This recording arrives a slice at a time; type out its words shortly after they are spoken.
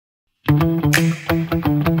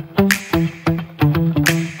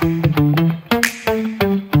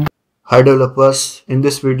Hi developers, in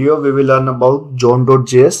this video we will learn about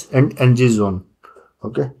Zone.js and NgZone.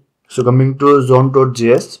 Okay, so coming to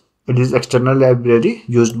Zone.js, it is external library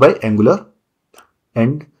used by Angular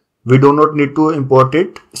and we do not need to import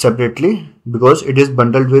it separately because it is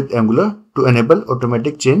bundled with Angular to enable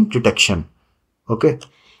automatic change detection. Okay,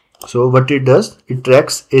 so what it does, it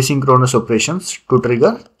tracks asynchronous operations to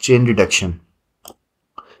trigger change detection.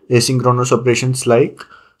 Asynchronous operations like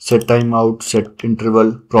set timeout, set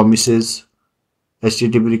interval, promises,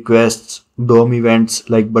 HTTP requests, DOM events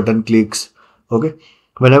like button clicks. Okay,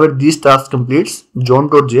 whenever these tasks completes,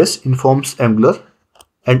 Zone.js informs Angular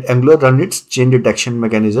and Angular run its change detection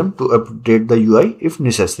mechanism to update the UI if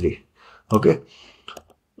necessary. Okay,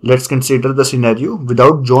 let's consider the scenario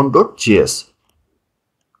without Zone.js.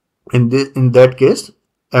 In that case,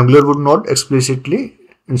 Angular would not explicitly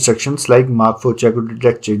instructions like mark for check or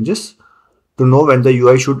detect changes to know when the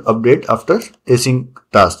UI should update after async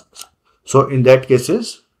tasks. So in that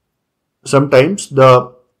cases, sometimes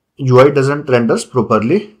the UI doesn't render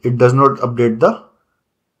properly. It does not update the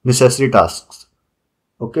necessary tasks.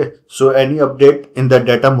 Okay, so any update in the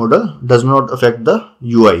data model does not affect the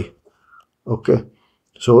UI. Okay,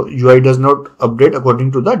 so UI does not update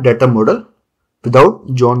according to the data model without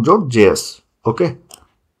Zone.js. Okay,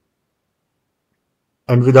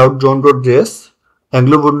 and without Zone.js,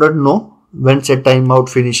 Angular would not know when set timeout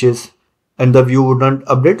finishes and the view wouldn't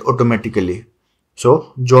update automatically.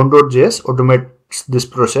 So Zone.js automates this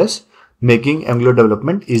process, making Angular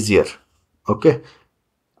development easier. Okay.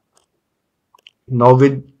 Now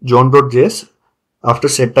with Zone.js, after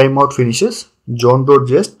set timeout finishes,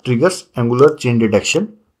 Zone.js triggers Angular change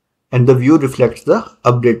detection and the view reflects the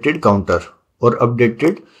updated counter or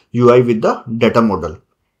updated UI with the data model.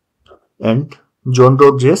 And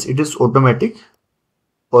Zone.js, it is automatic,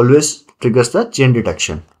 always triggers the change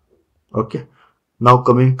detection. Okay. Now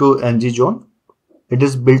coming to NgZone, it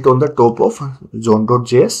is built on the top of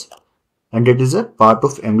Zone.js and it is a part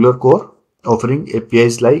of Angular core, offering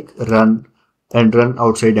APIs like run and run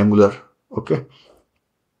outside Angular. Okay.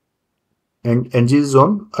 And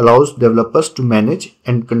NgZone allows developers to manage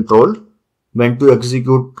and control when to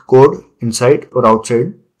execute code inside or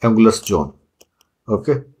outside Angular's zone.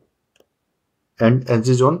 Okay. And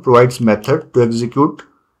NgZone provides method to execute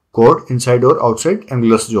code inside or outside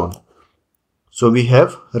Angular's zone. So we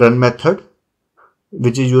have run method,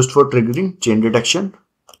 which is used for triggering change detection,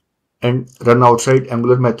 and run outside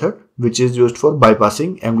Angular method, which is used for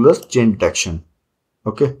bypassing Angular's change detection.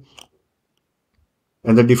 Okay.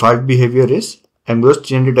 And the default behavior is Angular's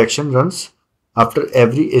change detection runs after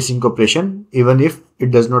every async operation, even if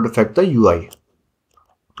it does not affect the UI.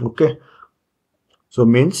 Okay. So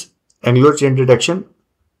means Angular change detection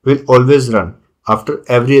will always run after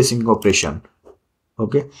every async operation.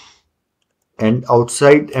 Okay. And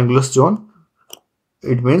outside Angular's zone,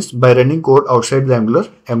 it means by running code outside the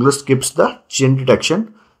Angular skips the change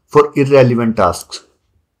detection for irrelevant tasks,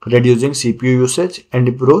 reducing CPU usage and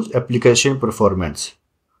improves application performance.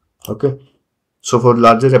 Okay. So for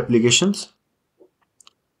larger applications,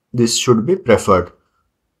 this should be preferred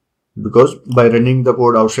because by running the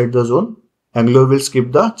code outside the zone, Angular will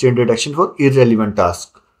skip the change detection for irrelevant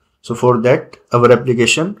tasks. So for that, our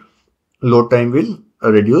application load time will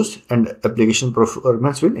reduce and application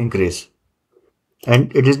performance will increase.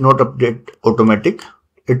 And it is not update automatic.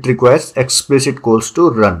 It requires explicit calls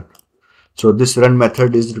to run. So this run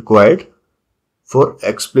method is required for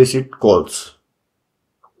explicit calls.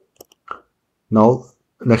 Now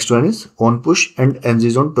next one is onPush and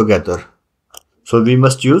NgZone together. So we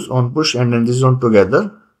must use onPush and NgZone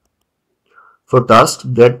together. For tasks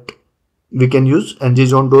that we can use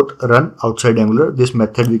ngzone.run outside Angular. This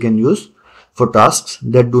method we can use for tasks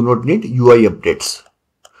that do not need UI updates.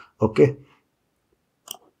 Okay.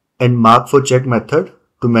 And mark for check method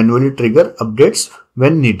to manually trigger updates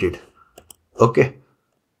when needed. Okay.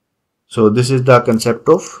 So this is the concept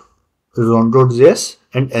of Zone.js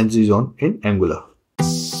and NgZone in Angular.